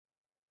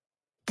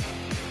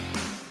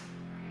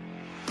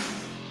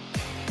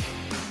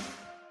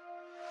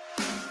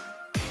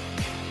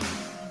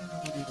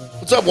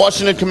What's up,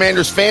 Washington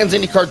Commanders fans?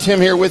 IndyCar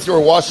Tim here with your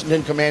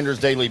Washington Commanders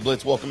Daily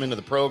Blitz. Welcome into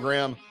the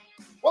program.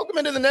 Welcome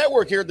into the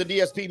network here at the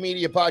DSP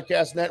Media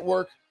Podcast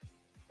Network.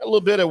 A little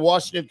bit of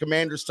Washington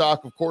Commanders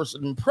talk, of course,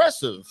 an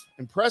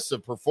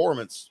impressive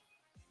performance,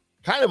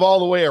 kind of all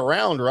the way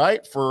around,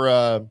 right,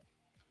 for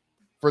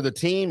the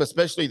team,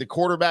 especially the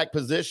quarterback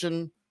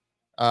position.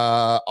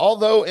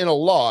 Although in a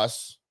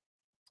loss,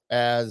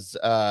 as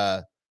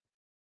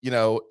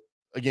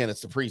again,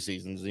 it's the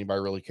preseason. Does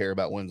anybody really care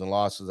about wins and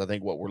losses? I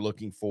think what we're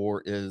looking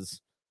for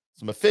is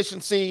some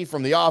efficiency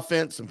from the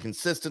offense, some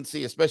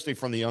consistency, especially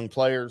from the young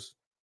players.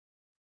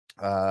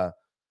 Ron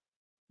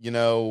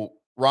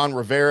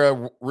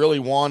Rivera really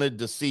wanted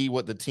to see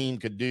what the team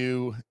could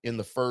do in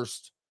the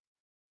first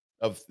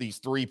of these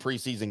three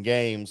preseason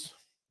games,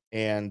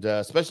 and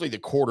especially the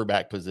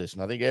quarterback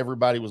position. I think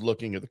everybody was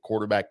looking at the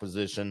quarterback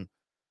position,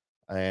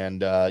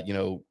 and,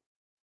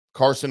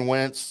 Carson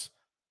Wentz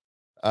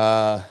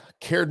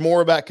cared more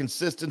about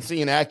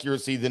consistency and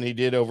accuracy than he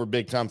did over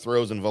big-time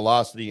throws and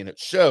velocity, and it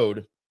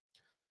showed.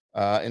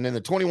 And in the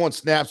 21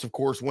 snaps, of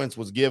course, Wentz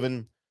was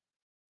given.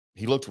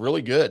 He looked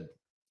really good.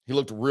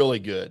 But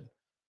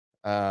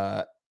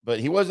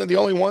he wasn't the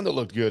only one that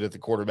looked good at the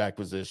quarterback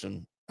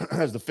position.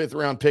 As the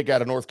fifth-round pick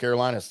out of North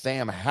Carolina,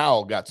 Sam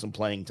Howell got some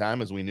playing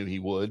time, as we knew he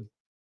would.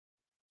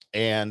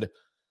 And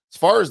as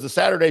far as the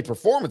Saturday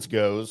performance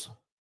goes,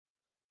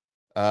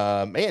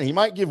 he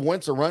might give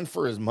Wentz a run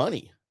for his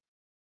money.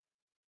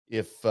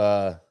 If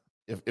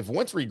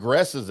Wentz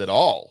regresses at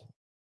all,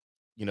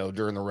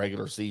 during the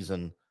regular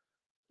season,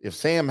 if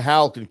Sam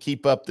Howell can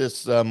keep up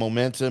this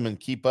momentum and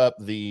keep up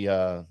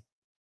the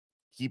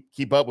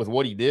keep up with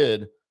what he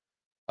did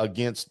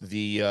against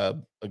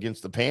the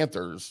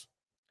Panthers,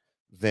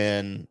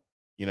 then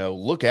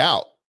look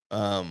out.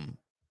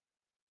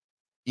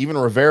 Even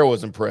Rivera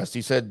was impressed.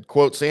 He said,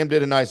 quote, "Sam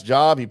did a nice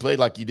job. He played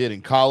like he did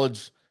in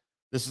college.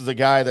 This is a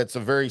guy that's a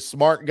very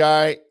smart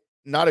guy,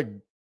 not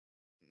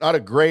a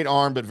great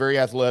arm, but very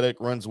athletic,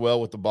 runs well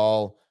with the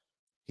ball.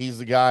 He's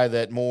the guy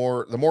that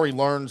the more he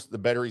learns, the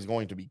better he's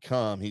going to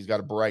become. He's got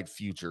a bright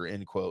future,"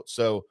 end quote.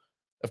 So,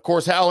 of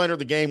course, Howell entered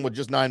the game with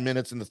just 9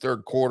 minutes in the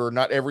third quarter.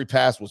 Not every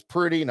pass was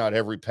pretty. Not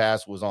every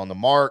pass was on the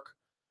mark.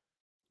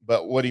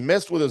 But what he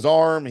missed with his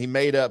arm, he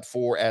made up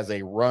for as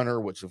a runner,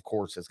 which, of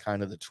course, is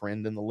kind of the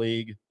trend in the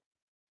league.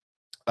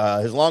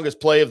 His longest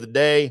play of the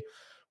day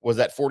was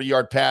that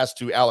 40-yard pass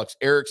to Alex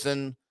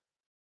Erickson.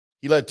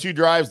 He led 2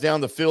 drives down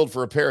the field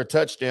for a pair of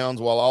touchdowns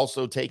while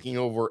also taking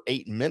over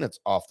 8 minutes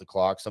off the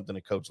clock, something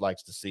a coach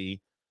likes to see.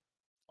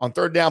 On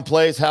third down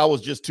plays, Howell was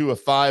just 2 of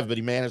 5, but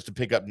he managed to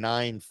pick up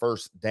 9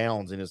 first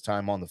downs in his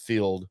time on the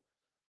field.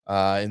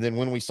 And then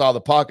when we saw the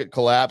pocket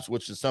collapse,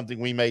 which is something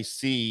we may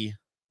see,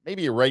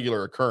 maybe a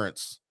regular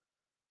occurrence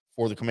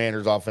for the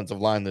Commanders' offensive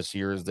line this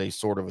year, as they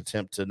sort of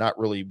attempt to not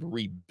really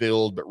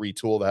rebuild, but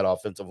retool that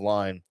offensive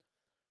line.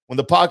 When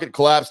the pocket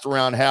collapsed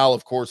around Howell,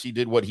 of course, he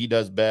did what he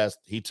does best.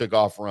 He took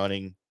off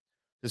running.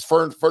 His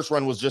first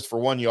run was just for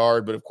 1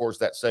 yard, but, of course,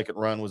 that second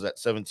run was that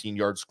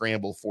 17-yard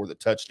scramble for the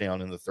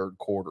touchdown in the third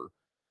quarter.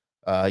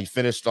 He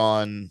finished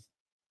with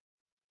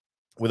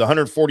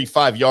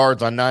 145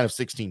 yards on 9 of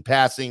 16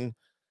 passing,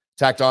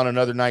 tacked on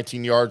another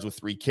 19 yards with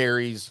 3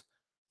 carries,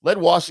 led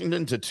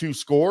Washington to 2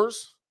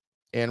 scores,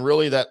 and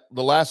really the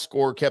last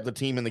score kept the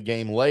team in the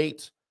game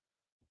late.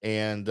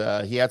 And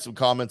he had some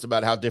comments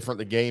about how different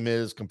the game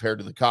is compared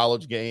to the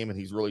college game, and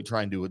he's really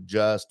trying to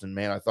adjust. And,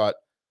 man, I thought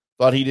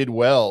he did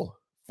well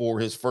for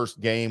his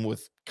first game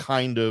with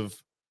kind of,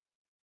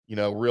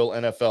 real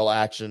NFL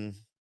action,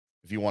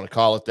 if you want to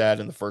call it that,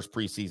 in the first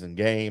preseason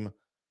game.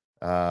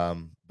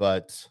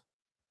 But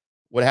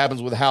what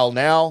happens with Howell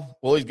now?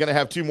 Well, he's going to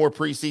have 2 more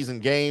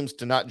preseason games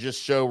to not just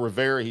show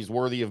Rivera he's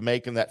worthy of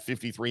making that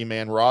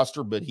 53-man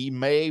roster, but he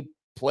may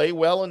play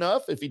well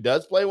enough, if he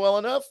does play well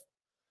enough,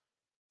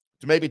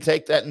 to maybe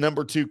take that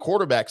number 2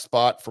 quarterback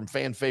spot from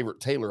fan favorite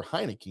Taylor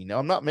Heineke. Now,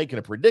 I'm not making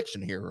a prediction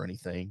here or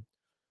anything,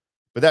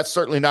 but that's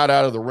certainly not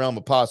out of the realm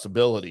of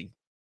possibility.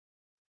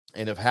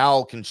 And if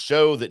Howell can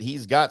show that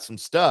he's got some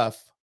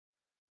stuff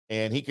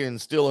and he can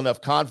instill enough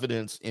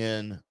confidence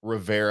in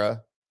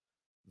Rivera,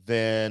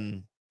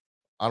 then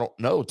I don't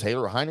know,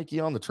 Taylor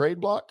Heineke on the trade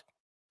block?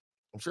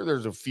 I'm sure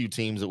there's a few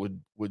teams that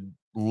would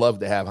love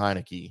to have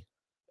Heineke,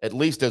 at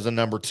least as a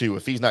number 2.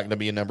 If he's not going to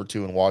be a number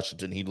 2 in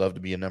Washington, he'd love to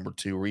be a number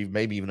 2 or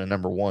maybe even a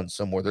number 1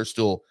 somewhere. There's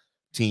still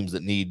teams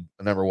that need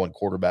a number 1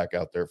 quarterback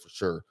out there for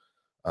sure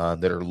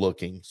that are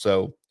looking.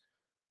 So,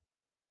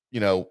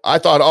 I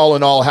thought all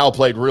in all, Howell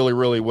played really,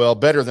 really well,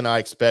 better than I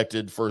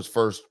expected for his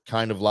first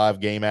kind of live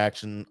game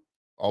action,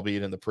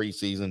 albeit in the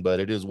preseason, but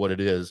it is what it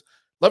is.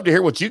 Love to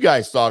hear what you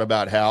guys thought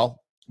about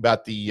Howell,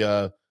 about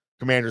the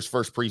Commanders'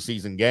 first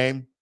preseason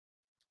game.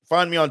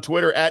 Find me on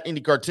Twitter at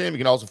IndyCar Tim. You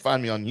can also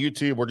find me on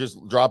YouTube, or just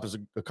drop us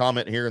a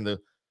comment here in the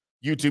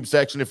YouTube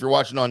section if you're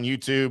watching on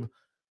YouTube.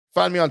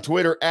 Find me on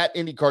Twitter at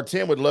IndyCar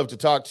Tim. Would love to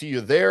talk to you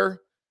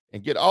there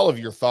and get all of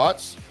your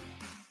thoughts.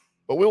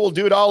 But we will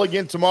do it all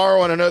again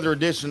tomorrow on another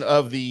edition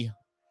of the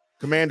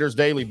Commanders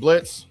Daily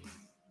Blitz.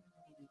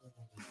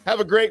 Have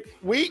a great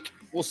week.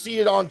 We'll see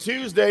you on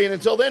Tuesday. And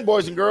until then,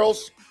 boys and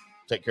girls,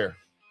 Take care.